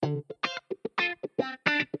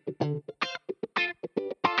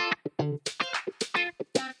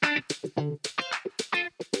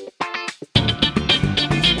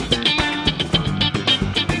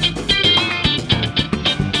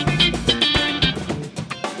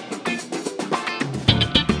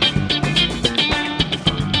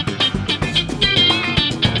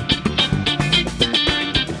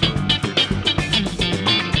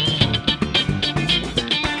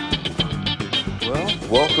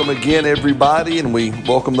welcome again, everybody, and we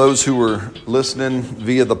welcome those who are listening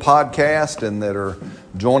via the podcast and that are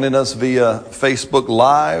joining us via Facebook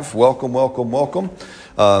Live. Welcome, welcome, welcome.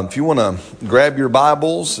 If you want to grab your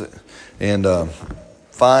Bibles and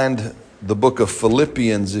find the book of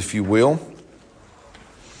Philippians, if you will.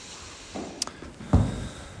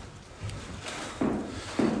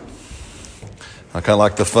 I kind of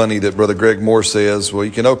like the funny that Brother Greg Moore says, well, you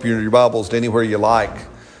can open your Bibles to anywhere you like,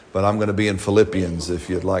 but I'm going to be in Philippians if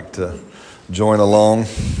you'd like to join along.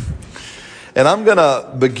 And I'm going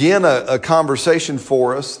to begin a conversation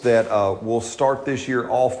for us that we'll start this year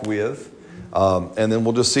off with, and then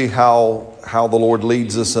we'll just see how the Lord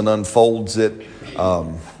leads us and unfolds it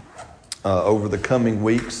over the coming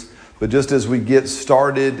weeks. But just as we get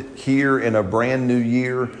started here in a brand new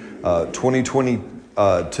year,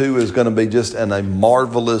 2022 is going to be just a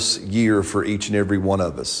marvelous year for each and every one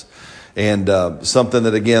of us. And something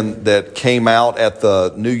that, again, that came out at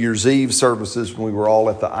the New Year's Eve services when we were all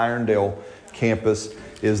at the Irondale campus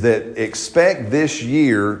is that expect this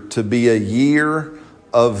year to be a year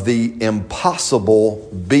of the impossible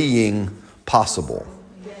being possible.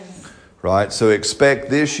 Right? So expect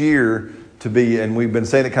this year to be, and we've been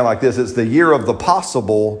saying it kind of like this, it's the year of the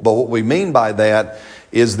possible, but what we mean by that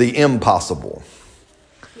is the impossible.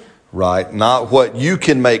 Right? Not what you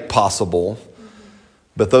can make possible,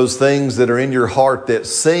 but those things that are in your heart that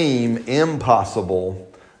seem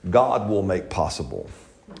impossible, God will make possible.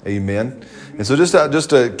 Amen. And so just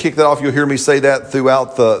to kick that off, you'll hear me say that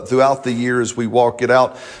throughout the year as we walk it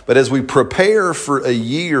out. But as we prepare for a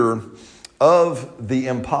year of the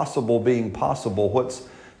impossible being possible, what's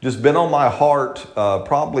just been on my heart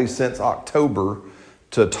probably since October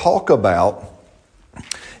to talk about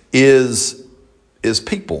is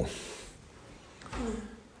people.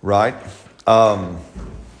 Right?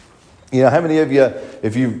 How many of you,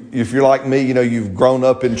 if you're like me, you've grown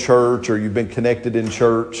up in church or you've been connected in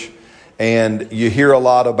church and you hear a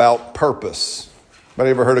lot about purpose. Anybody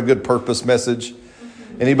ever heard a good purpose message?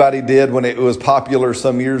 Anybody did when it was popular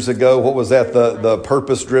some years ago? What was that? The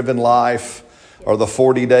purpose-driven life or the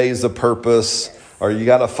 40 days of purpose, or you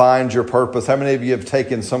got to find your purpose. How many of you have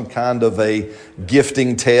taken some kind of a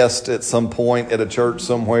gifting test at some point at a church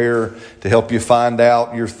somewhere to help you find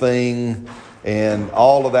out your thing? And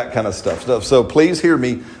all of that kind of stuff. So please hear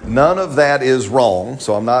me. None of that is wrong.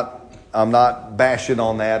 So I'm not bashing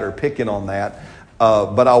on that or picking on that.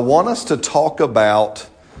 But I want us to talk about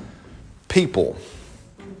people,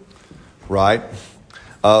 right?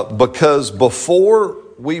 Because before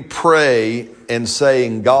we pray and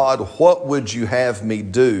saying, God, what would you have me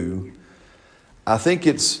do? I think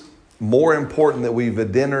it's more important that we've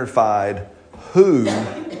identified who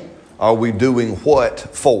are we doing what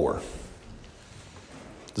for.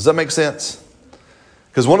 Does that make sense?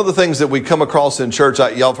 Because one of the things that we come across in church,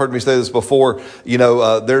 y'all have heard me say this before,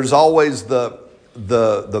 there's always the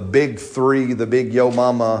big three, the big yo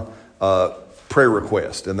mama prayer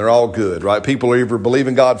request, and they're all good, right? People are either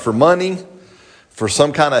believing God for money, for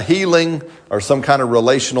some kind of healing, or some kind of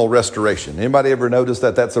relational restoration. Anybody ever notice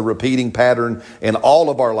that that's a repeating pattern in all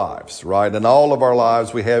of our lives, right? In all of our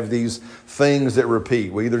lives, we have these things that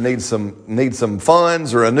repeat. We either need some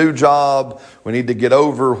funds or a new job. We need to get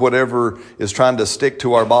over whatever is trying to stick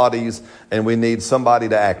to our bodies, and we need somebody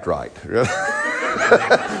to act right.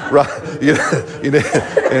 Right?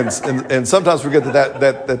 And sometimes we forget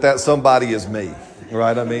that somebody is me,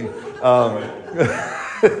 right? I mean,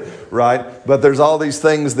 right? But there's all these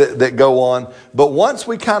things that go on. But once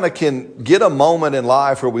we kind of can get a moment in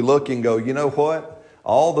life where we look and go, you know what?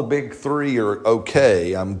 All the big three are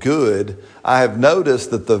okay. I'm good. I have noticed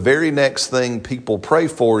that the very next thing people pray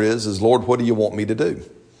for is Lord, what do you want me to do?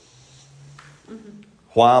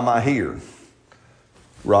 Why am I here?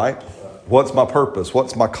 Right? What's my purpose?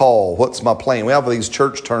 What's my call? What's my plan? We have these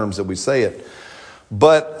church terms that we say it.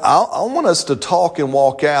 But I want us to talk and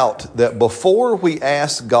walk out that before we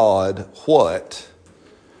ask God what,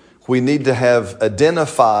 we need to have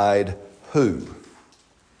identified who.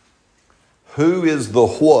 Who is the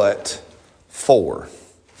what for?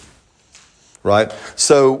 Right?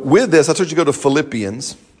 So with this, I told you to go to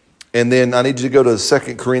Philippians, and then I need you to go to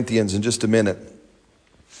 2 Corinthians in just a minute.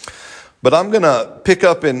 But I'm going to pick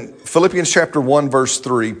up in Philippians chapter 1, verse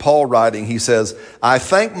 3, Paul writing, he says, I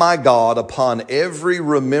thank my God upon every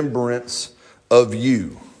remembrance of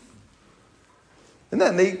you. Isn't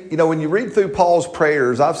that neat? When you read through Paul's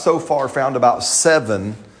prayers, I've so far found about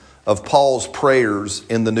 7 of Paul's prayers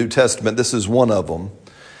in the New Testament. This is one of them.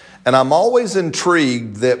 And I'm always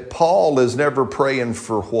intrigued that Paul is never praying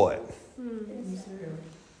for what?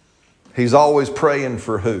 He's always praying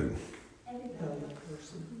for who?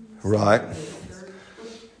 Right.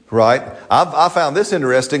 Right? I found this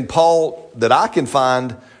interesting. Paul, that I can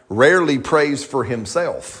find, rarely prays for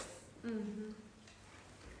himself.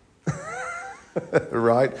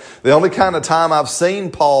 Right? The only kind of time I've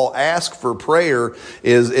seen Paul ask for prayer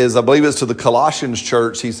is I believe it's to the Colossians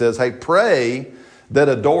church. He says, hey, pray that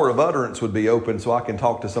a door of utterance would be open so I can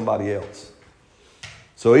talk to somebody else.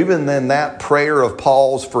 So even then, that prayer of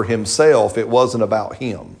Paul's for himself, it wasn't about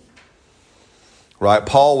him. Right?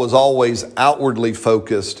 Paul was always outwardly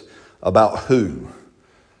focused about who.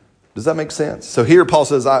 Does that make sense? So here Paul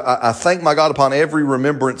says, I thank my God upon every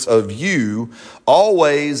remembrance of you,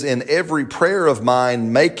 always in every prayer of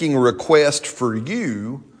mine, making request for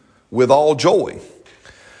you with all joy,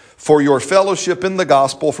 for your fellowship in the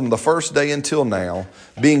gospel from the first day until now,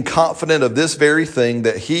 being confident of this very thing,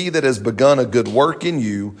 that he that has begun a good work in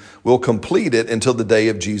you will complete it until the day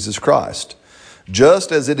of Jesus Christ.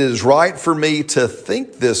 Just as it is right for me to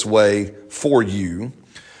think this way for you,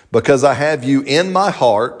 because I have you in my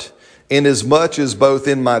heart, inasmuch as both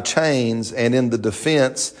in my chains and in the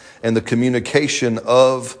defense and the communication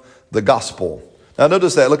of the gospel. Now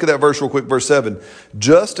notice that. Look at that verse real quick, verse 7.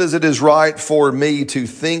 Just as it is right for me to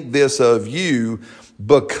think this of you,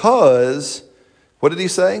 because, what did he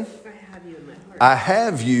say? I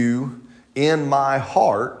have you in my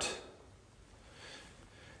heart,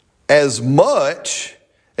 as much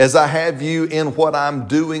as I have you in what I'm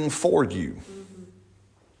doing for you.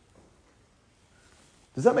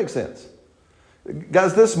 Does that make sense?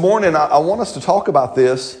 Guys, this morning I want us to talk about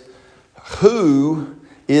this. Who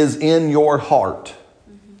is in your heart?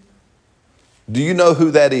 Do you know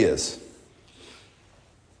who that is?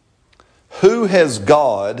 Who has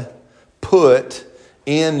God put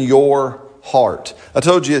in your heart? I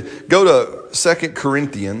told you, go to 2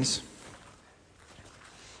 Corinthians.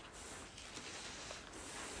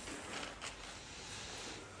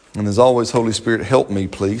 And as always, Holy Spirit, help me,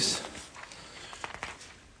 please.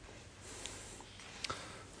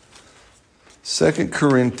 2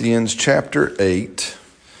 Corinthians chapter 8.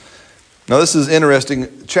 Now this is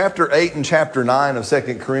interesting. Chapter 8 and chapter 9 of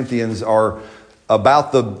 2 Corinthians are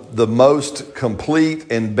about the most complete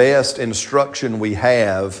and best instruction we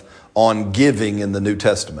have on giving in the New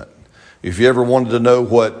Testament. If you ever wanted to know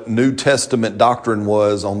what New Testament doctrine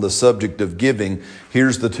was on the subject of giving,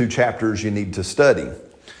 here's the 2 chapters you need to study.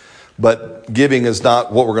 But giving is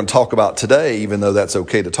not what we're going to talk about today, even though that's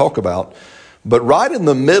okay to talk about. But right in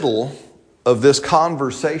the middle of this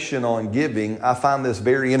conversation on giving, I find this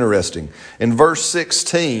very interesting. In verse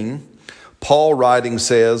 16, Paul writing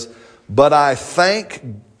says, but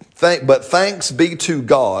thanks be to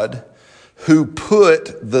God who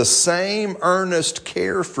put the same earnest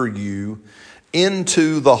care for you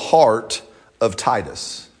into the heart of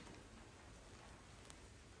Titus.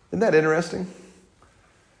 Isn't that interesting?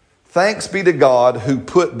 Thanks be to God who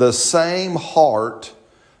put the same heart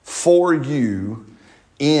for you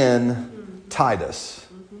in Titus.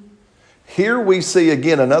 Here we see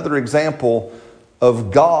again another example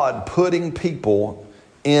of God putting people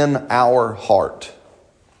in our heart.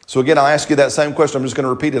 So again, I'll ask you that same question. I'm just going to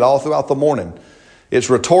repeat it all throughout the morning. It's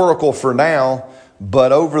rhetorical for now,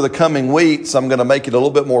 but over the coming weeks, I'm going to make it a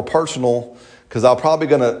little bit more personal, because I'm probably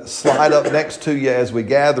going to slide up next to you as we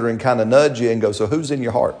gather and kind of nudge you and go, so who's in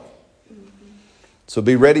your heart? So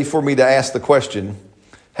be ready for me to ask the question,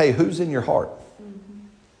 hey, who's in your heart?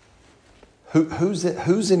 Who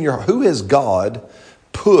has God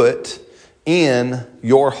put in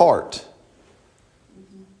your heart?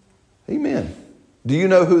 Amen. Do you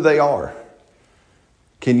know who they are?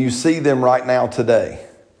 Can you see them right now today?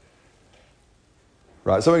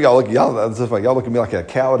 Right. Some of y'all look at me like a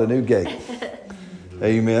cow at a new gate.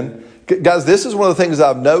 Amen. Guys, this is one of the things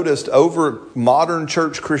I've noticed over modern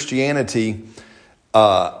church Christianity.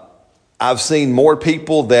 I've seen more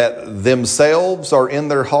people that themselves are in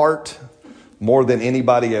their heart more than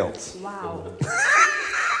anybody else. Wow.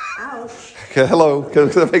 Ouch. Okay, hello.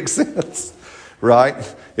 Does that make sense? Right?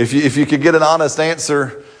 If you could get an honest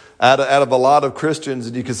answer out of a lot of Christians,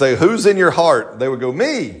 and you could say, who's in your heart? They would go,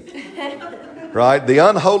 me. Right? The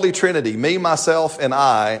unholy trinity, me, myself, and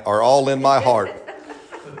I are all in my heart.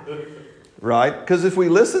 Right? Because if we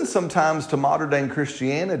listen sometimes to modern day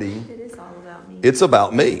Christianity, It is all about me. it's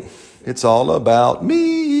about me. It's all about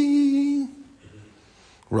me.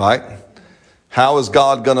 Right? How is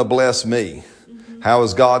God going to bless me? How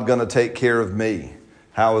is God going to take care of me?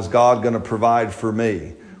 How is God going to provide for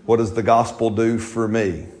me? What does the gospel do for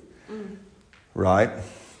me? Right?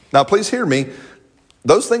 Now, please hear me.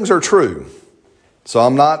 Those things are true. So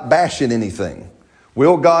I'm not bashing anything.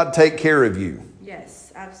 Will God take care of you?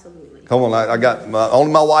 Yes, absolutely. Come on,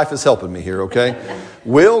 only my wife is helping me here, okay?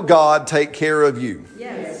 Will God take care of you?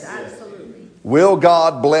 Yes, Will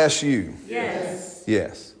God bless you? Yes.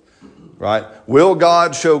 Yes. Right? Will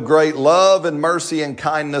God show great love and mercy and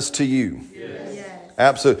kindness to you? Yes.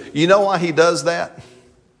 Absolutely. You know why he does that?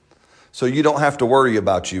 So you don't have to worry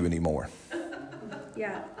about you anymore.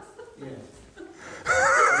 Yeah.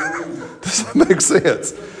 Does that make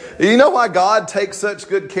sense? You know why God takes such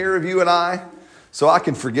good care of you and I? So I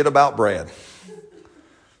can forget about Brad.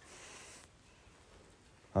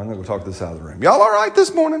 I'm going to go talk this out of the room. Y'all all right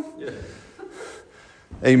this morning? Yeah.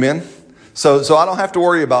 Amen. So I don't have to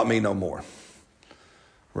worry about me no more.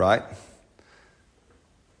 Right?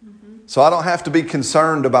 So I don't have to be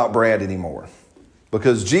concerned about Brad anymore.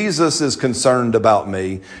 Because Jesus is concerned about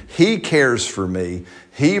me. He cares for me.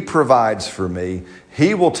 He provides for me.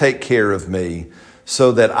 He will take care of me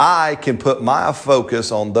so that I can put my focus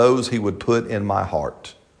on those he would put in my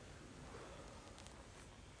heart.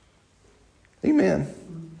 Amen.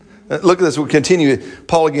 Look at this. We'll continue.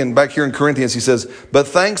 Paul again, back here in Corinthians, he says, but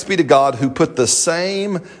thanks be to God who put the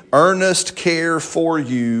same earnest care for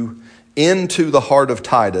you into the heart of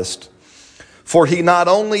Titus. For he not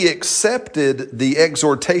only accepted the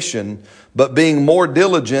exhortation, but being more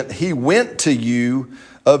diligent, he went to you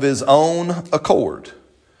of his own accord.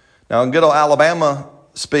 Now in good old Alabama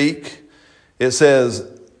speak, it says,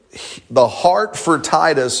 the heart for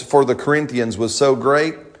Titus, for the Corinthians, was so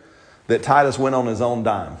great that Titus went on his own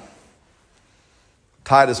dime.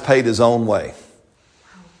 Titus paid his own way.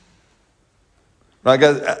 Right,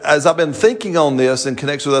 guys, as I've been thinking on this in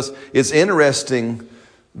connection with us, it's interesting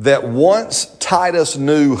that once Titus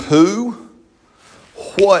knew who,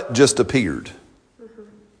 what just appeared.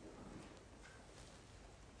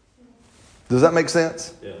 Does that make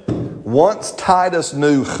sense? Yeah. Once Titus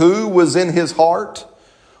knew who was in his heart,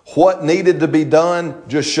 what needed to be done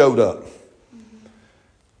just showed up.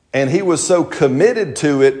 And he was so committed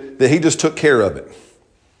to it that he just took care of it.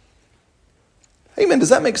 Amen. Does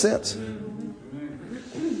that make sense?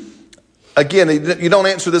 Again, you don't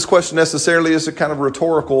answer this question necessarily as a kind of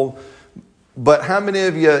rhetorical, but how many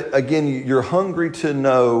of you, again, you're hungry to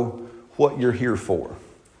know what you're here for?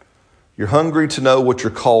 You're hungry to know what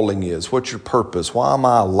your calling is, what's your purpose, why am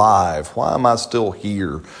I alive, why am I still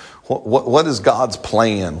here, what is God's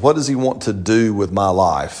plan, what does he want to do with my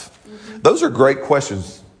life? Those are great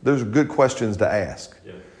questions. Those are good questions to ask.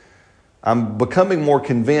 Yeah. I'm becoming more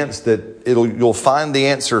convinced that you'll find the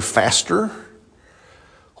answer faster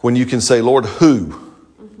when you can say, Lord, who?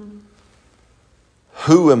 Mm-hmm.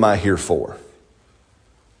 Who am I here for?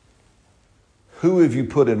 Who have you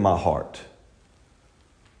put in my heart?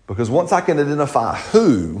 Because once I can identify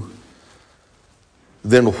who,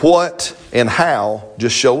 then what and how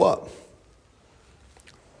just show up.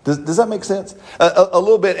 Does that make sense? A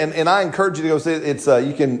little bit, and I encourage you to go see it. It's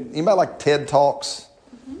anybody like TED Talks?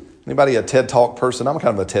 Anybody a TED Talk person? I'm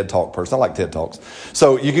kind of a TED Talk person. I like TED Talks.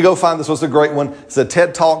 So you can go find this. What's a great one? It's a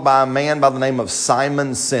TED Talk by a man by the name of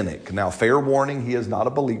Simon Sinek. Now, fair warning, he is not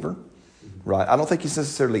a believer, right? I don't think he's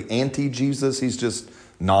necessarily anti-Jesus. He's just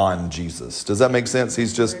non-Jesus. Does that make sense?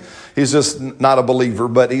 He's just not a believer,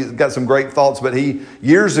 but he's got some great thoughts. But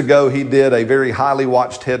years ago, he did a very highly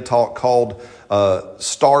watched TED Talk called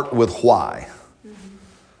Start With Why.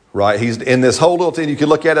 Right, he's in this whole little thing. You can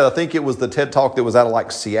look at it. I think it was the TED Talk that was out of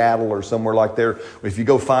like Seattle or somewhere like there. If you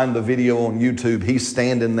go find the video on YouTube, he's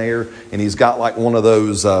standing there and he's got like one of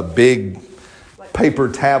those big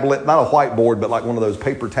paper tablet, not a whiteboard, but like one of those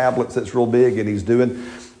paper tablets that's real big, and he's doing.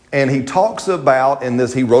 And he talks about in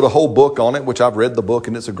this. He wrote a whole book on it, which I've read the book,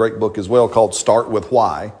 and it's a great book as well, called Start With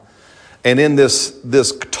Why. And in this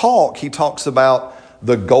talk, he talks about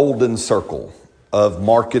the golden circle of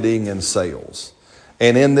marketing and sales.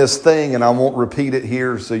 And in this thing, and I won't repeat it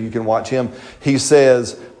here so you can watch him, he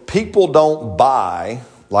says, people don't buy,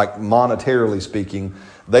 like monetarily speaking,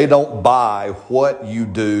 they don't buy what you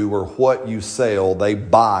do or what you sell. They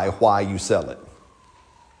buy why you sell it.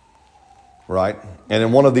 Right? And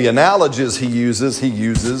in one of the analogies he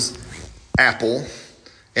uses Apple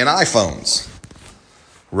and iPhones.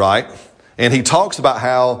 Right? And he talks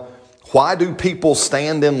about why do people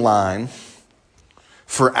stand in line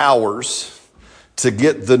for hours to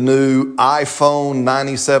get the new iPhone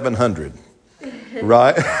 9700,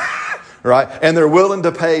 right? Right? And they're willing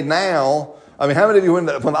to pay now. I mean, how many of you, when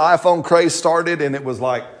the iPhone craze started and it was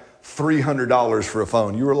like $300 for a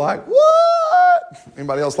phone, you were like, what?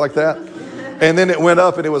 Anybody else like that? And then it went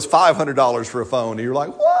up and it was $500 for a phone. And you're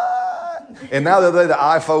like, what? And now the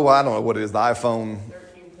iPhone, well, I don't know what it is, the iPhone,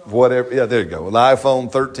 whatever. Yeah, there you go. The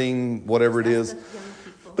iPhone 13, whatever it is.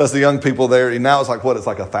 That's the young people there. And now it's like, what? It's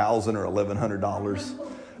like $1,000 or $1,100.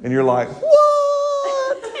 And you're like,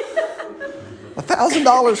 what?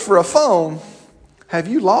 $1,000 for a phone? Have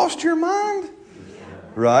you lost your mind?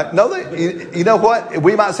 Right? No, you know what?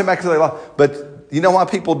 We might sit back and say, but you know why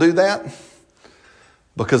people do that?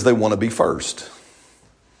 Because they want to be first.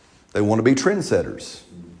 They want to be trendsetters.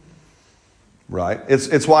 Right?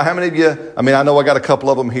 It's why, how many of you, I mean, I know I got a couple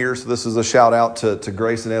of them here, so this is a shout out to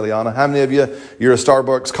Grace and Eliana. How many of you're a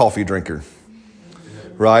Starbucks coffee drinker?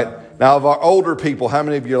 Right? Now, of our older people, how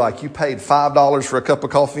many of you are like, you paid $5 for a cup of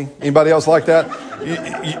coffee? Anybody else like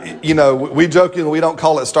that? You know, we jokingly, we don't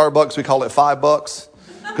call it Starbucks, we call it $5.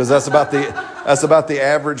 Because that's about the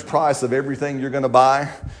average price of everything you're going to buy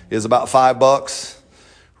is about $5,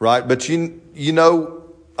 right? But you know,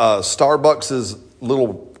 Starbucks'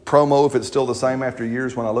 little promo, if it's still the same after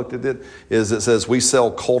years when I looked at it, is it says we sell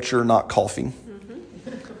culture, not coffee.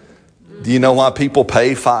 Mm-hmm. Do you know why people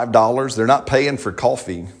pay $5? They're not paying for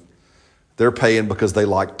coffee. They're paying because they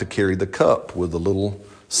like to carry the cup with a little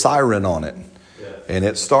siren on it. And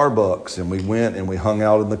at Starbucks, and we went and we hung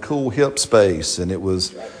out in the cool hip space, and it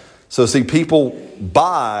was, so see, people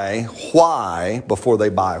buy why before they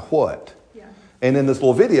buy what. Yeah. And in this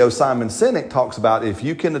little video, Simon Sinek talks about if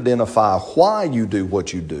you can identify why you do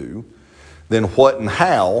what you do, then what and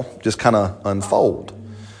how just kind of unfold.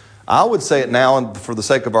 I would say it now, and for the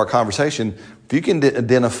sake of our conversation, if you can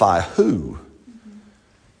identify who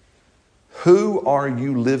are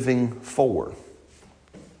you living for?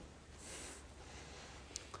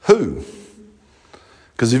 Who?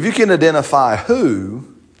 Because if you can identify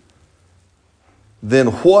who, then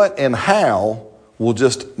what and how will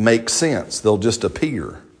just make sense. They'll just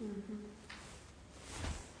appear.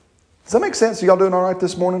 Does that make sense? Are y'all doing all right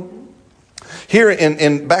this morning? Here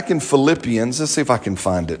back in Philippians, let's see if I can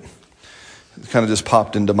find it. It kind of just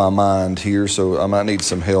popped into my mind here, so I might need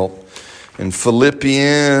some help. In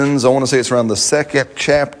Philippians, I want to say it's around the 2nd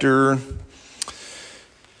chapter,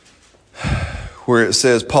 where it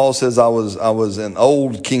says, Paul says, I was in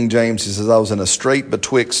old King James, he says, I was in a strait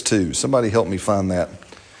betwixt two. Somebody help me find that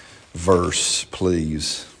verse,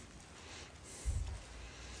 please.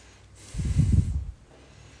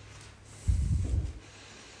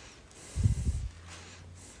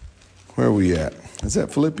 Where are we at? Is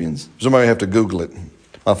that Philippians? Somebody have to Google it.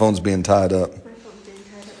 My phone's being tied up.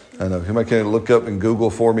 I know. Somebody can look up and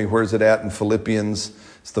Google for me. Where's it at in Philippians?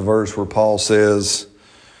 It's the verse where Paul says,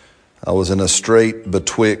 I was in a strait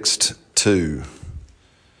betwixt two.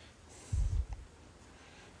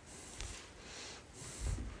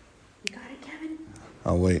 You got it, Kevin?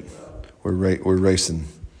 Oh, wait. We're racing.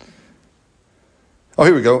 Oh,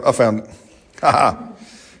 here we go. I found it. Ha-ha.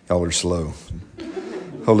 Y'all are slow.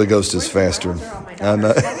 Holy Ghost is faster. I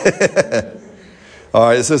know. All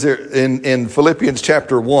right, it says here in Philippians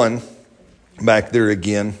chapter 1, back there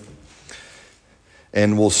again,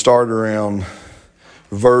 and we'll start around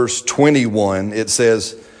verse 21. It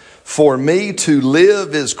says, for me to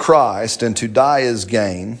live is Christ and to die is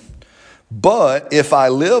gain. But if I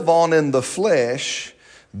live on in the flesh,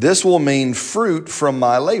 this will mean fruit from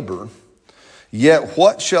my labor. Yet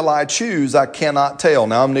what shall I choose? I cannot tell.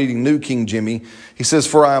 Now I'm needing New King Jimmy. He says,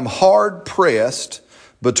 for I am hard pressed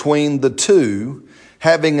between the two,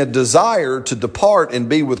 having a desire to depart and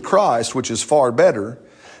be with Christ, which is far better.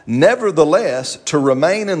 Nevertheless, to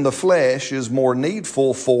remain in the flesh is more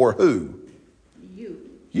needful for who?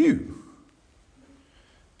 You.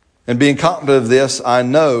 And being confident of this, I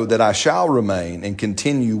know that I shall remain and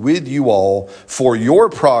continue with you all for your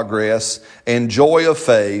progress and joy of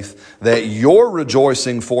faith, that your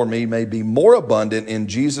rejoicing for me may be more abundant in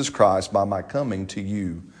Jesus Christ by my coming to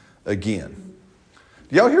you again.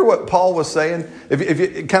 Do y'all hear what Paul was saying? If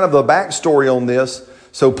you, kind of the backstory on this.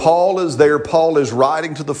 So Paul is there. Paul is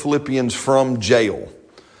writing to the Philippians from jail,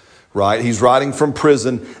 right? He's writing from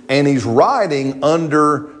prison, and he's writing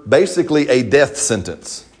under basically a death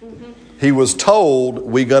sentence. He was told,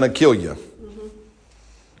 we're going to kill you.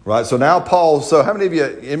 Right? So now Paul, so how many of you,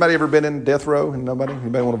 anybody ever been in death row? Nobody?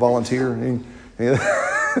 Anybody want to volunteer?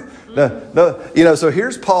 No. You know, so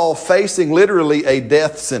here's Paul facing literally a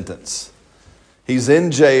death sentence. He's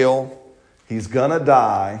in jail. He's going to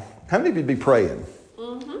die. How many of you be praying?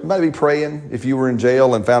 Anybody be praying if you were in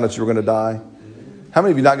jail and found out you were going to die? How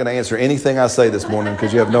many of you not going to answer anything I say this morning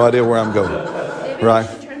because you have no idea where I'm going? Right?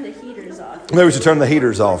 Maybe we should turn the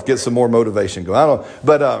heaters off, get some more motivation going. I don't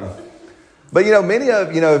know. But you know, many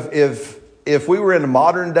of, you know, if we were in a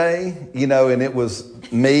modern day, you know, and it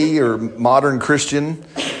was me or modern Christian,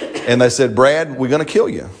 and they said, Brad, we're going to kill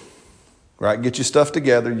you, right? Get your stuff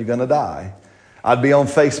together. You're going to die. I'd be on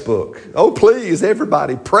Facebook. Oh, please,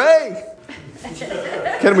 everybody, pray.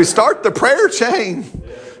 Can we start the prayer chain,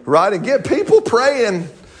 right? And get people praying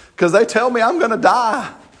because they tell me I'm going to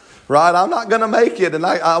die. right? I'm not going to make it, and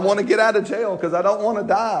I want to get out of jail because I don't want to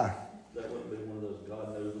die. That wouldn't be one of those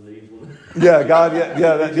God knows the needs ones. Yeah, God,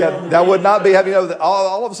 that would not be,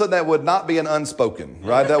 all of a sudden that would not be an unspoken,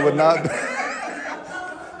 right? That would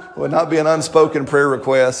not be an unspoken prayer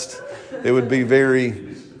request. It would be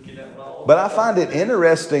very, but I find it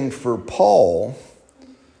interesting for Paul,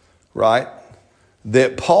 right?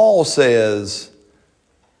 That Paul says,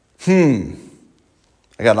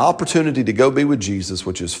 I got an opportunity to go be with Jesus,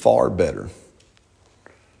 which is far better.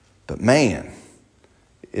 But man,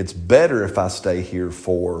 it's better if I stay here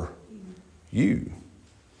for you.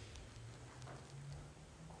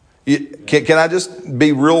 Can I just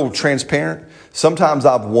be real transparent? Sometimes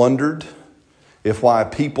I've wondered if why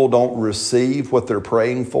people don't receive what they're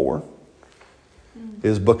praying for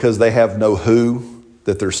is because they have no who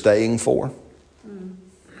that they're staying for.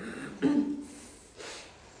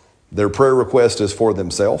 Their prayer request is for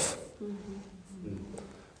themselves.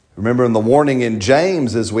 Remember, in the warning in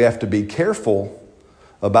James is we have to be careful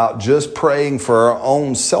about just praying for our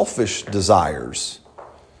own selfish desires.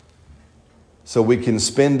 So we can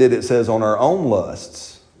spend it, it says, on our own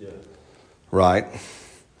lusts. Yeah. Right?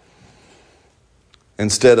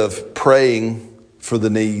 Instead of praying for the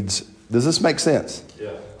needs. Does this make sense?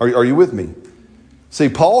 Yeah. Are you with me? See,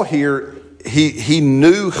 Paul here, he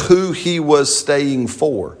knew who he was staying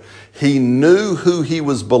for. He knew who he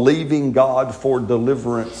was believing God for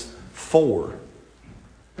deliverance for.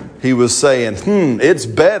 He was saying, it's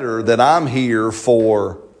better that I'm here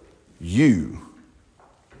for you.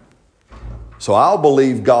 So I'll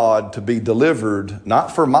believe God to be delivered,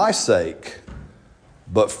 not for my sake,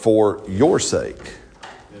 but for your sake.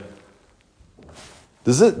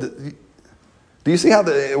 Yeah. Do you see how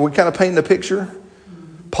we kind of paint the picture?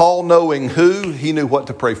 Paul knowing who, he knew what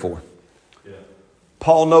to pray for. Yeah.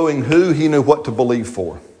 Paul knowing who, he knew what to believe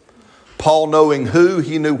for. Paul knowing who,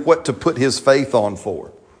 he knew what to put his faith on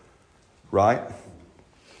for. Right?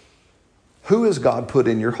 Who has God put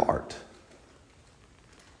in your heart?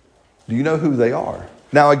 Do you know who they are?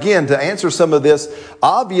 Now again, to answer some of this,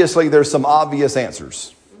 obviously there's some obvious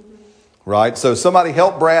answers. Right? So somebody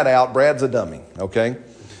help Brad out. Brad's a dummy. Okay?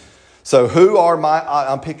 So who are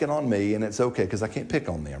I'm picking on me, and it's okay because I can't pick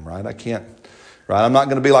on them, right? I can't, right? I'm not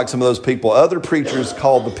going to be like some of those people. Other preachers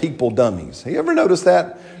call the people dummies. You ever notice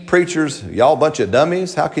that? Preachers, y'all a bunch of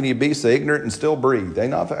dummies. How can you be so ignorant and still breathe?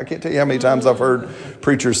 I can't tell you how many times I've heard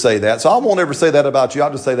preachers say that. So I won't ever say that about you.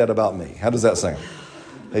 I'll just say that about me. How does that sound?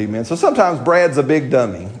 Amen. So sometimes Brad's a big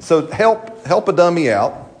dummy. So help a dummy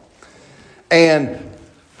out. And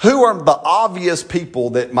who are the obvious people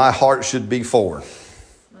that my heart should be for?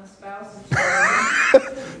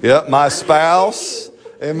 Yep, my spouse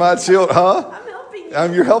and my children. Huh? I'm helping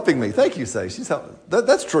you. You're helping me. Thank you, Say. She's helping.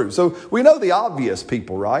 That's true. So we know the obvious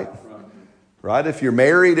people, right? Right? If you're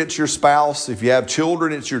married, it's your spouse. If you have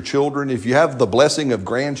children, it's your children. If you have the blessing of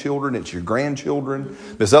grandchildren, it's your grandchildren.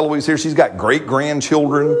 Miss Eloise here, she's got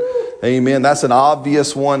great-grandchildren. Amen. That's an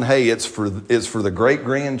obvious one. Hey, it's for the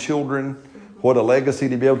great-grandchildren. What a legacy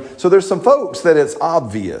to be able. So there's some folks that it's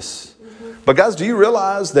obvious. But guys, do you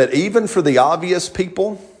realize that even for the obvious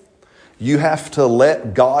people, you have to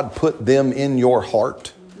let God put them in your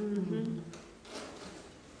heart? Mm-hmm.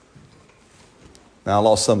 Now, I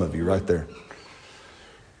lost some of you right there.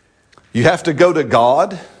 You have to go to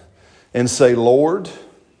God and say, Lord,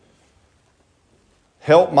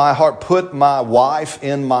 help my heart, put my wife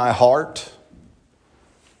in my heart.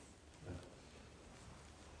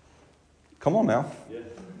 Come on now.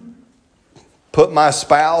 Put my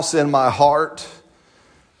spouse in my heart.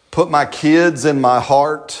 Put my kids in my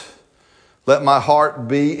heart. Let my heart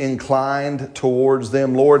be inclined towards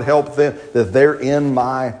them. Lord, help them that they're in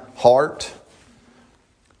my heart.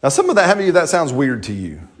 Now, some of that, how many of that sounds weird to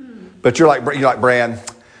you? But you're like Brad,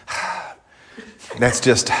 that's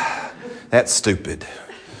stupid.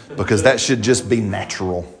 Because that should just be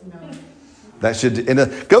natural. That should,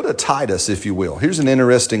 go to Titus, if you will. Here's an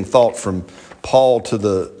interesting thought from Paul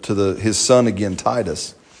to his son again,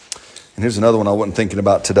 Titus. And here's another one I wasn't thinking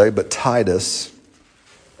about today, but Titus.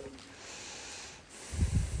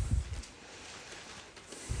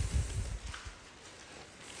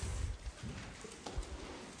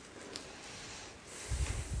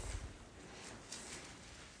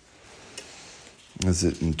 Is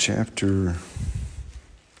it in chapter?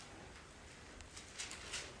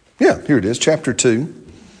 Yeah, here it is, chapter 2.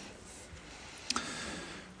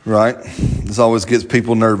 Right? This always gets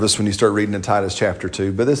people nervous when you start reading in Titus chapter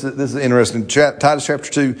 2. But this is interesting. Titus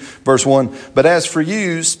chapter 2, verse 1. But as for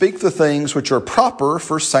you, speak the things which are proper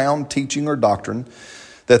for sound teaching or doctrine,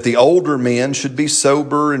 that the older men should be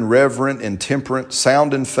sober and reverent and temperate,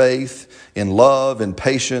 sound in faith, in love and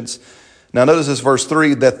patience. Now notice this verse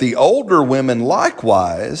 3, that the older women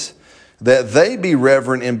likewise, that they be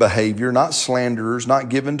reverent in behavior, not slanderers, not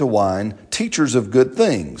given to wine, teachers of good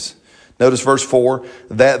things. Notice verse 4,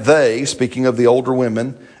 that they, speaking of the older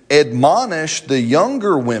women, admonish the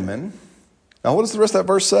younger women. Now what does the rest of that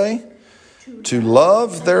verse say? To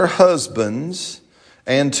love their husbands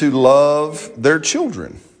and to love their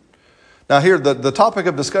children. Now here, the topic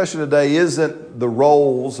of discussion today isn't the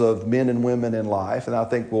roles of men and women in life, and I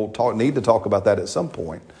think we'll need to talk about that at some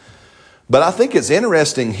point. But I think it's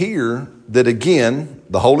interesting here that, again,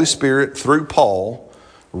 the Holy Spirit, through Paul,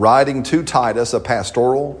 writing to Titus a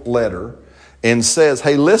pastoral letter, and says,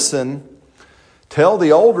 hey, listen, tell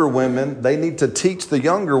the older women they need to teach the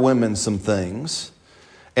younger women some things.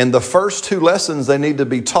 And the first two lessons they need to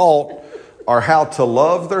be taught are how to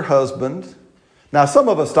love their husband. Now, some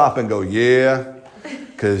of us stop and go, yeah,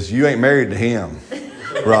 because you ain't married to him,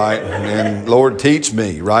 right? And Lord, teach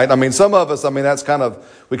me, right? I mean, some of us, that's kind of,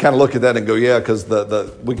 we kind of look at that and go, yeah, because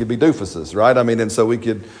we could be doofuses, right? And so we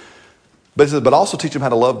could, but it says, but also teach them how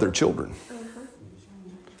to love their children.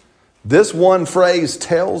 This one phrase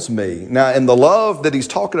tells me, now, and the love that he's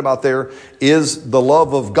talking about there is the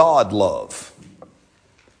love of God love.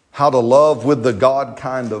 How to love with the God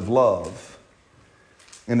kind of love.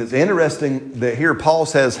 And it's interesting that here Paul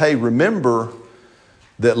says, hey, remember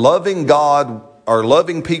that loving God or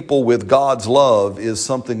loving people with God's love is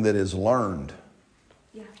something that is learned.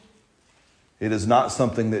 Yeah. It is not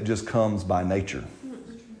something that just comes by nature.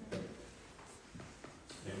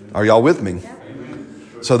 Are y'all with me? Yeah.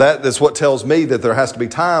 So that is what tells me that there has to be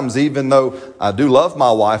times, even though I do love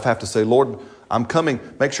my wife, I have to say, Lord, I'm coming.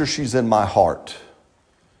 Make sure she's in my heart.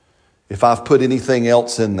 If I've put anything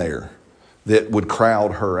else in there that would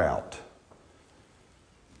crowd her out.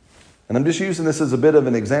 And I'm just using this as a bit of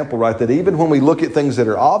an example, right? That even when we look at things that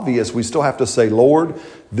are obvious, we still have to say, Lord,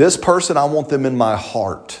 this person, I want them in my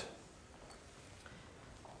heart.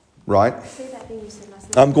 Right? Say that thing you said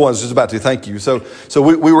last night. I was just about to. Thank you. So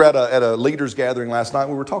we were at a leaders gathering last night.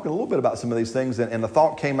 We were talking a little bit about some of these things, and a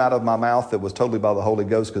thought came out of my mouth that was totally by the Holy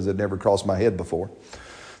Ghost because it never crossed my head before.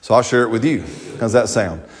 So I'll share it with you. How's that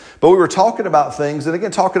sound? But we were talking about things, and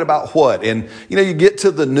again, talking about what? And, you get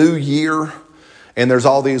to the new year, and there's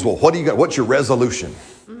all these, well, what's your resolution?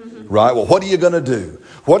 Mm-hmm. Right? Well, what are you going to do?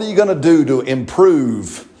 What are you going to do to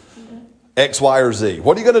improve X, Y, or Z?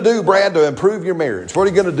 What are you going to do, Brad, to improve your marriage? What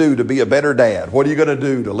are you going to do to be a better dad? What are you going to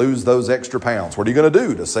do to lose those extra pounds? What are you going to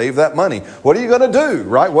do to save that money? What are you going to do,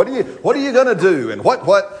 right? What are you going to do? And what,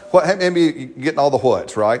 maybe you're getting all the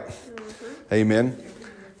whats, right? Mm-hmm. Amen.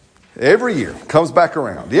 Every year comes back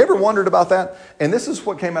around. You ever wondered about that? And this is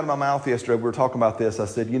what came out of my mouth yesterday. We were talking about this. I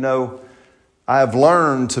said, I have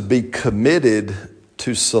learned to be committed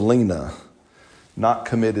to Selena, not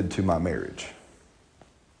committed to my marriage.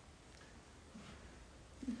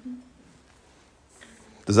 Mm-hmm.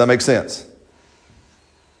 Does that make sense?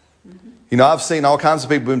 Mm-hmm. I've seen all kinds of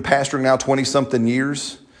people who've been pastoring now 20-something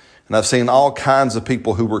years, and I've seen all kinds of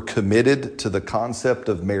people who were committed to the concept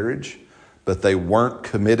of marriage, but they weren't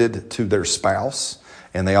committed to their spouse,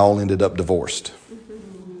 and they all ended up divorced.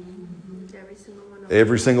 Mm-hmm.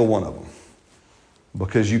 Every single one of them.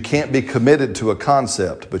 Because you can't be committed to a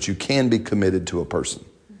concept, but you can be committed to a person.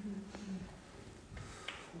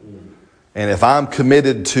 Mm-hmm. And if I'm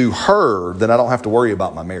committed to her, then I don't have to worry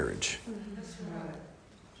about my marriage.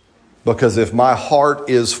 Because if my heart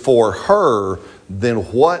is for her, then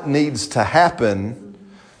what needs to happen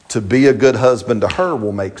to be a good husband to her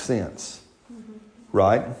will make sense.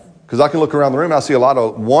 Right? Because I can look around the room and I see a lot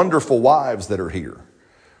of wonderful wives that are here.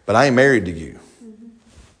 But I ain't married to you.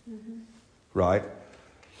 Right?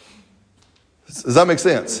 Does that make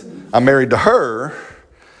sense? I'm married to her,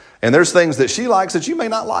 and there's things that she likes that you may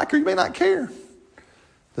not like or you may not care.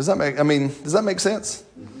 Does that make sense?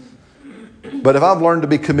 But if I've learned to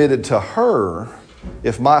be committed to her,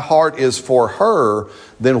 if my heart is for her,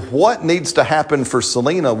 then what needs to happen for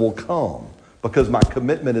Selena will come because my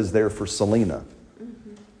commitment is there for Selena.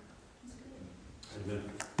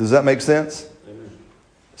 Does that make sense? Amen.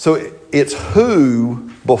 So it's who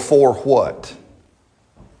before what?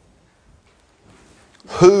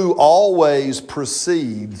 Who always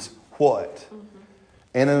precedes what? Mm-hmm.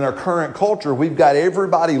 And in our current culture, we've got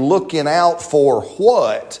everybody looking out for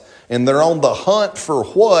what, and they're on the hunt for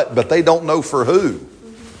what, but they don't know for who.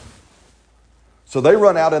 Mm-hmm. So they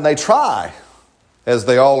run out and they try, as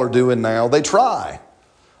they all are doing now. They try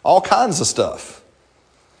all kinds of stuff.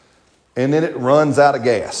 And then it runs out of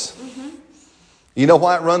gas. Mm-hmm. You know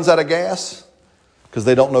why it runs out of gas? Because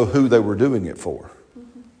they don't know who they were doing it for.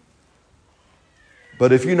 Mm-hmm.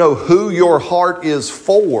 But if you know who your heart is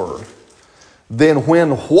for, then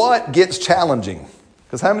when what gets challenging,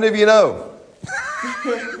 because how many of you know?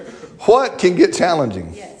 What can get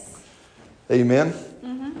challenging? Yes. Amen.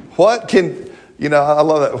 What can, I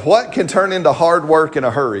love that. What can turn into hard work in a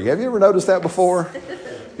hurry? Have you ever noticed that before?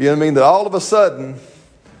 You know what I mean? That all of a sudden,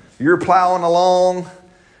 you're plowing along,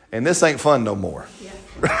 and this ain't fun no more. Yeah.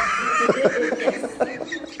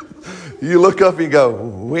 You look up and you go,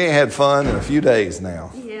 we ain't had fun in a few days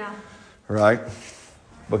now. Yeah. Right?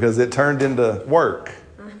 Because it turned into work.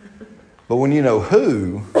 But when you know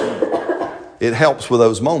who, it helps with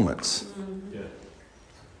those moments.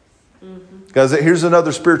 Guys, here's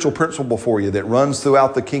another spiritual principle for you that runs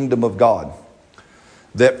throughout the kingdom of God.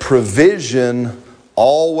 That provision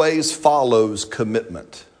always follows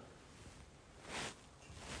commitment.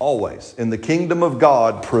 Always. In the kingdom of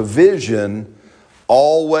God, provision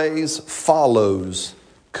always follows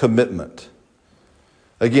commitment.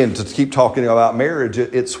 Again, to keep talking about marriage,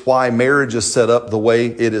 it's why marriage is set up the way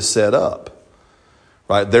it is set up.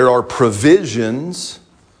 Right? There are provisions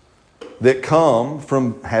that come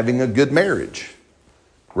from having a good marriage.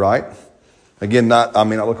 Right? Again, I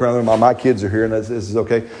look around there, my kids are here, and this is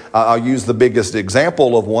okay. I'll use the biggest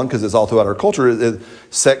example of one, because it's all throughout our culture, is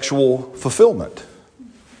sexual fulfillment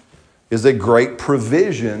is a great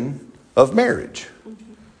provision of marriage.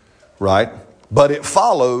 Right? But it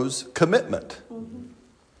follows commitment.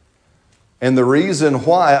 And the reason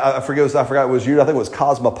why, I forgot it was you, I think it was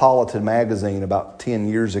Cosmopolitan magazine about 10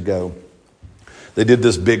 years ago. They did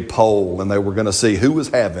this big poll, and they were going to see who was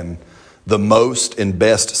having the most and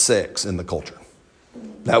best sex in the culture.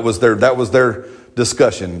 That was their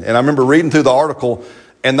discussion. And I remember reading through the article,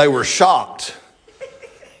 and they were shocked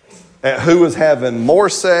at who was having more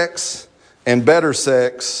sex and better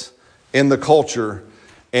sex in the culture.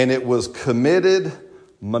 And it was committed,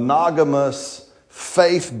 monogamous,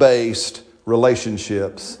 faith-based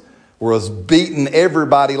relationships was beating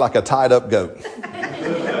everybody like a tied up goat.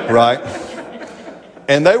 Right?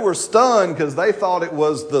 And they were stunned because they thought it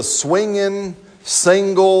was the swinging,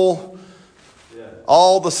 single,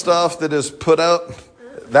 all the stuff that is put up.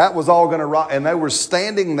 That was all going to rock. And they were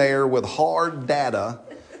standing there with hard data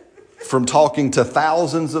from talking to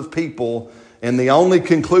thousands of people. And the only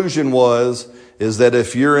conclusion is that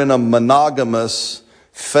if you're in a monogamous,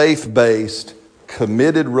 faith-based,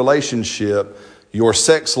 committed relationship, your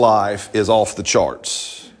sex life is off the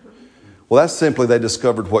charts. Well, that's simply they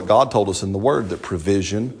discovered what God told us in the Word, that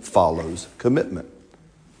provision follows commitment.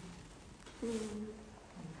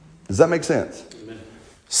 Does that make sense? Amen.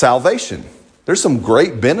 Salvation. There's some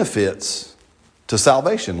great benefits to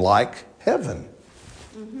salvation, like heaven.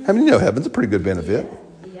 How many know heaven's a pretty good benefit?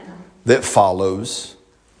 Yeah. That follows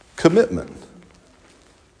commitment.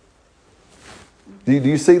 Do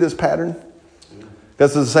you see this pattern?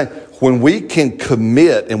 That's the same. When we can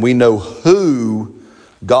commit and we know who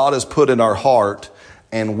God has put in our heart,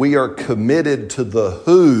 and we are committed to the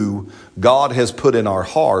who God has put in our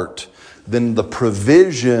heart, then the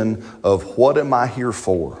provision of what am I here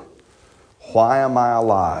for? Why am I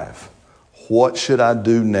alive? What should I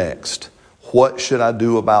do next? What should I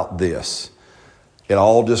do about this? It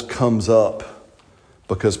all just comes up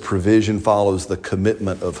because provision follows the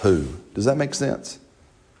commitment of who. Does that make sense?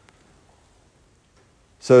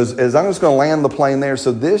 So as I'm just going to land the plane there,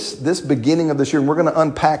 so this beginning of this year, and we're going to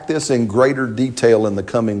unpack this in greater detail in the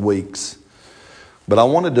coming weeks. But I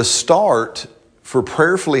wanted to start for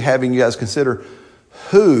prayerfully having you guys consider,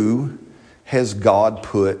 who has God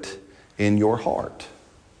put in your heart?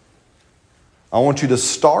 I want you to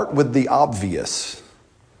start with the obvious,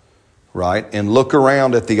 right? And look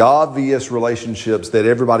around at the obvious relationships that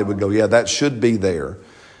everybody would go, yeah, that should be there.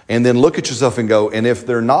 And then look at yourself and go, and if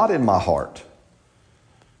they're not in my heart,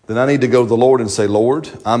 then I need to go to the Lord and say, Lord,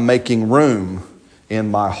 I'm making room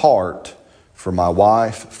in my heart for my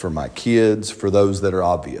wife, for my kids, for those that are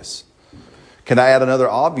obvious. Can I add another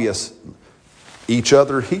obvious? Each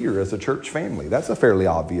other here as a church family. That's a fairly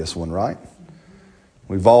obvious one, right?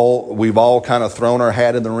 We've all kind of thrown our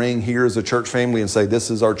hat in the ring here as a church family and say, this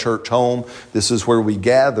is our church home. This is where we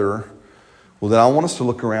gather. Well, then I want us to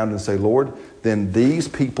look around and say, Lord, then these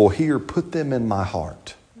people here, put them in my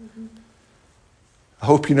heart. I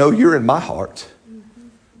hope you know you're in my heart.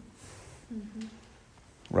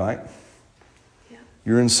 Right? Yeah.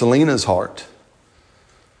 You're in Selena's heart.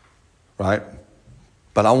 Right?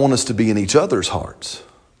 But I want us to be in each other's hearts.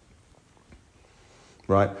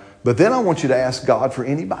 Right? But then I want you to ask God for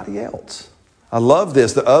anybody else. I love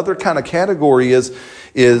this. The other kind of category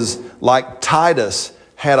is like Titus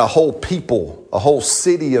had a whole people, a whole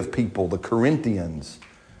city of people, the Corinthians,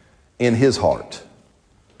 in his heart.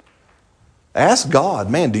 Ask God,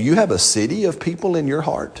 man, do you have a city of people in your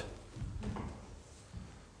heart?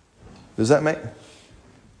 Does that make?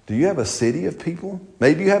 Do you have a city of people?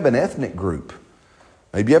 Maybe you have an ethnic group.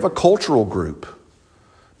 Maybe you have a cultural group.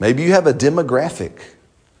 Maybe you have a demographic.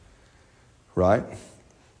 Right?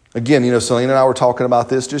 Again, Selena and I were talking about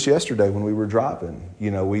this just yesterday when we were driving.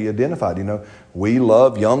 We identified, we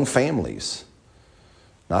love young families.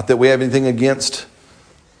 Not that we have anything against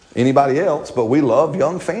anybody else, but we love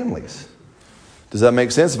young families. Does that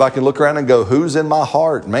make sense? If I can look around and go, who's in my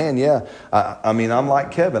heart? Man, yeah. I'm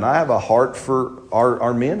like Kevin. I have a heart for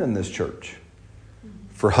our men in this church.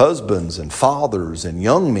 For husbands and fathers and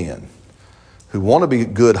young men who want to be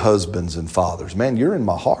good husbands and fathers. Man, you're in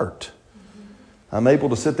my heart. I'm able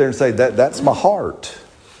to sit there and say, that's my heart.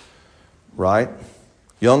 Right?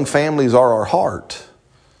 Young families are our heart.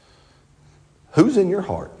 Who's in your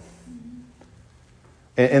heart?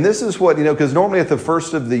 And this is what, because normally at the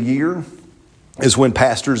first of the year is when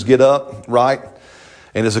pastors get up, right?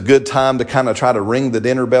 And it's a good time to kind of try to ring the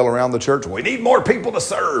dinner bell around the church. We need more people to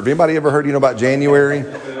serve. Anybody ever heard, about January?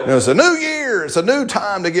 It's a new year. It's a new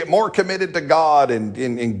time to get more committed to God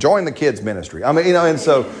and join the kids ministry. And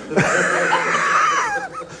so...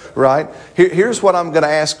 Right? Here's what I'm going to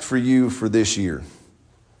ask for you for this year.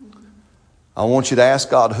 I want you to ask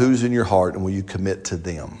God who's in your heart and will you commit to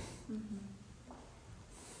them?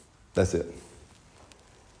 That's it.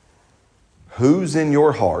 Who's in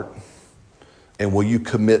your heart and will you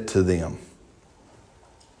commit to them?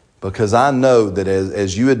 Because I know that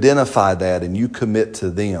as you identify that and you commit to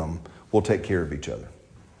them, we'll take care of each other.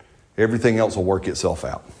 Everything else will work itself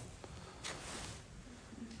out.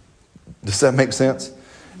 Does that make sense?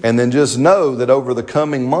 And then just know that over the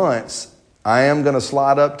coming months, I am going to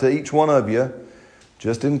slide up to each one of you,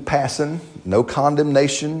 just in passing, no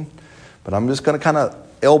condemnation, but I'm just going to kind of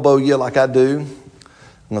elbow you like I do.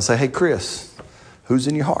 I'm going to say, hey, Chris, who's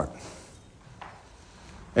in your heart?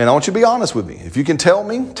 And I want you to be honest with me. If you can tell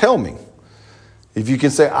me, tell me. If you can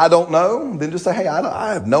say, I don't know, then just say, hey,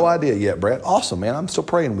 I have no idea yet, Brett. Awesome, man. I'm still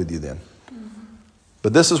praying with you then.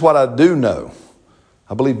 But this is what I do know.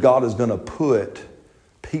 I believe God is going to put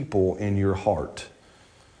people in your heart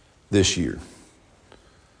this year.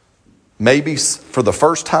 Maybe for the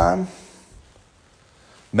first time.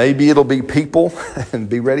 Maybe it'll be people, and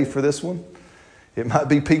be ready for this one. It might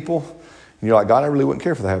be people, and you're like, God, I really wouldn't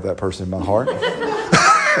care if I have that person in my heart.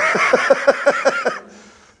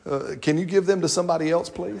 Can you give them to somebody else,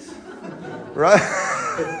 please? Right?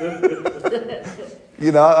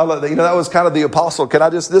 That was kind of the apostle.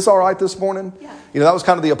 This all right this morning? Yeah. That was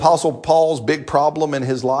kind of the apostle Paul's big problem in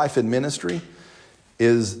his life and ministry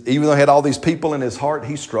is even though he had all these people in his heart,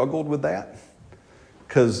 he struggled with that.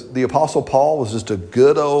 Because the apostle Paul was just a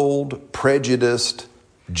good old prejudiced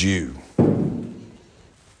Jew.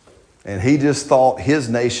 And he just thought his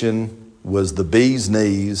nation was the bee's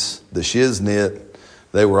knees, the shiznit.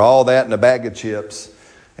 They were all that in a bag of chips.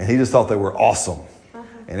 And he just thought they were awesome.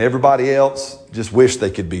 And everybody else just wished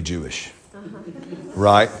they could be Jewish.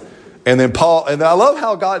 Right? And then I love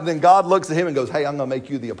how God looks at him and goes, hey, I'm going to make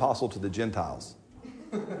you the apostle to the Gentiles.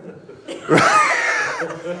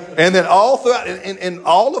 And then all throughout, and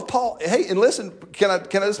all of Paul, hey, and listen, can I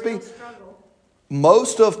just be?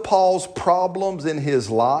 Most of Paul's problems in his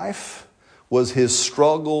life was his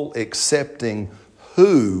struggle accepting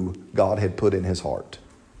who God had put in his heart.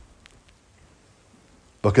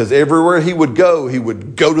 Because everywhere he would go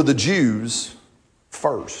to the Jews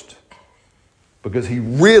first. Because he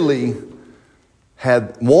really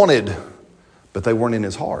had wanted, but they weren't in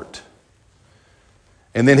his heart.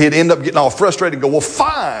 And then he'd end up getting all frustrated and go, well,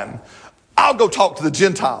 fine, I'll go talk to the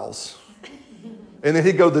Gentiles. And then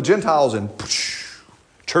he'd go to the Gentiles and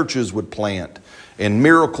churches would plant and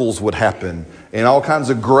miracles would happen and all kinds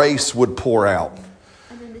of grace would pour out.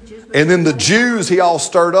 And then the Jews he all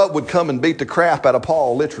stirred up would come and beat the crap out of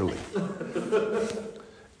Paul, literally.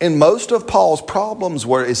 And most of Paul's problems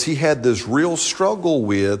is he had this real struggle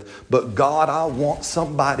with, but God, I want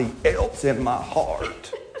somebody else in my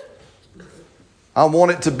heart. I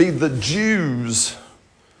want it to be the Jews.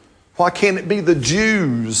 Why can't it be the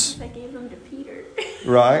Jews? I gave them to Peter.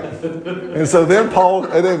 Right? And so then Paul,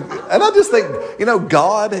 and I just think,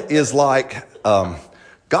 God is like,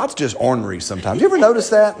 God's just ornery sometimes. You ever notice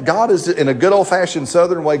that? God is, in a good old-fashioned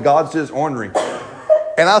Southern way, God's just ornery.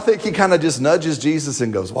 And I think he kind of just nudges Jesus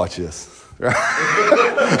and goes, watch this. Right?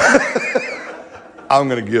 I'm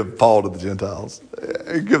going to give Paul to the Gentiles.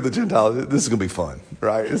 Give the Gentiles. This is going to be fun,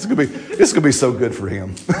 right? It's going to be so good for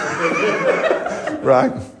him.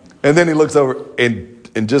 Right? And then he looks over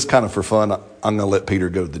and just kind of for fun, I'm going to let Peter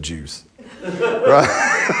go to the Jews.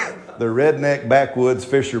 Right? the redneck backwoods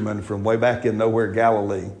fisherman from way back in nowhere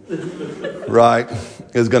Galilee, right,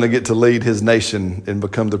 is going to get to lead his nation and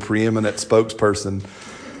become the preeminent spokesperson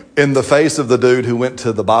in the face of the dude who went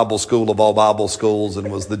to the Bible school of all Bible schools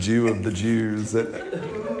and was the Jew of the Jews. You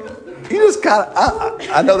just got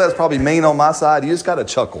to, I know that's probably mean on my side. You just got to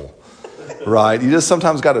chuckle, right? You just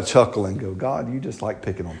sometimes got to chuckle and go, God, you just like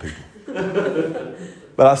picking on people.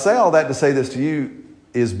 But I say all that to say this to you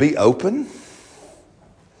is be open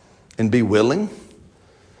and be willing.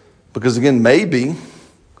 Because again, maybe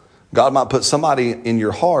God might put somebody in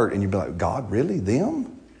your heart and you'd be like, God, really?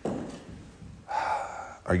 Them?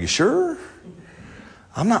 Are you sure?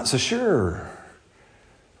 I'm not so sure.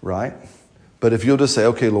 Right? But if you'll just say,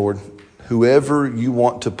 okay, Lord, whoever you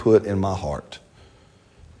want to put in my heart,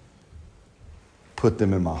 put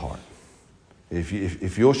them in my heart.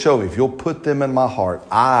 If you'll show me, if you'll put them in my heart,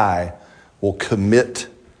 I will commit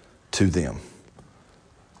to them.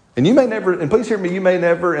 And you may never, and please hear me, you may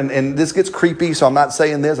never, and this gets creepy, so I'm not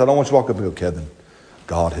saying this. I don't want you to walk up and go, Kevin,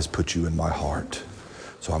 God has put you in my heart,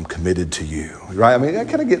 so I'm committed to you. Right? I mean, that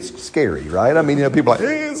kind of gets scary, right? I mean, people are like,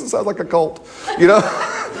 hey, this sounds like a cult.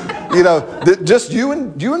 Just you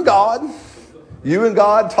and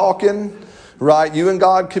God talking, right? You and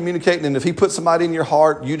God communicating. And if he puts somebody in your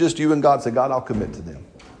heart, you and God say, God, I'll commit to them.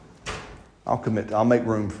 I'll make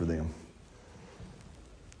room for them.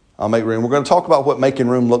 I'll make room. We're going to talk about what making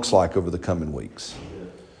room looks like over the coming weeks,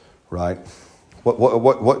 right?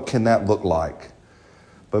 What can that look like?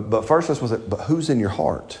 But first, let's say, but who's in your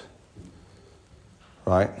heart,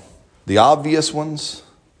 right? The obvious ones,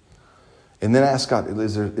 and then ask God,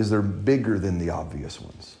 is there bigger than the obvious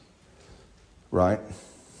ones, right?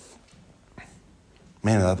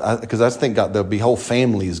 Man, because I think God, there'll be whole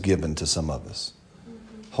families given to some of us,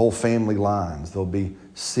 whole family lines. There'll be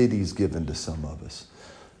cities given to some of us.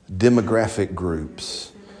 Demographic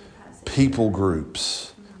groups, people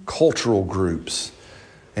groups, cultural groups.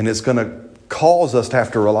 And it's going to cause us to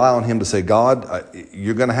have to rely on him to say, God,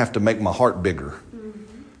 you're going to have to make my heart bigger.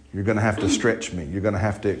 You're going to have to stretch me. You're going to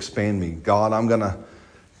have to expand me. God,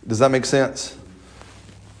 does that make sense?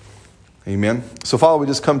 Amen. So Father, we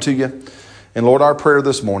just come to you. And Lord, our prayer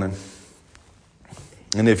this morning,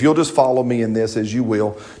 and if you'll just follow me in this as you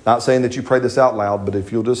will, not saying that you pray this out loud, but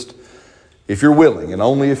if you're willing, and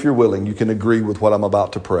only if you're willing, you can agree with what I'm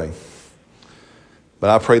about to pray. But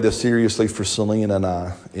I pray this seriously for Selena and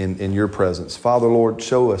I in your presence. Father, Lord,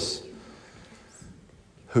 show us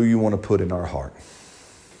who you want to put in our heart.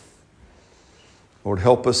 Lord,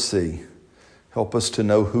 help us see. Help us to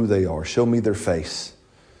know who they are. Show me their face.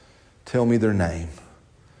 Tell me their name.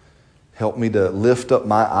 Help me to lift up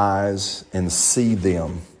my eyes and see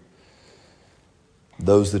them,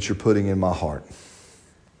 those that you're putting in my heart.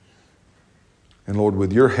 And Lord,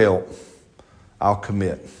 with your help, I'll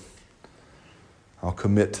commit. I'll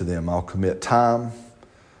commit to them. I'll commit time.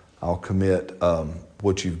 I'll commit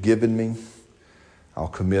what you've given me. I'll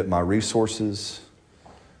commit my resources.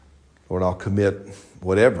 Lord, I'll commit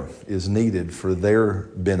whatever is needed for their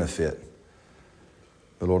benefit.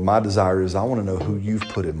 But Lord, my desire is I want to know who you've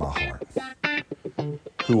put in my heart.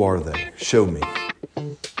 Who are they? Show me.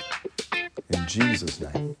 In Jesus'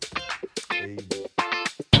 name.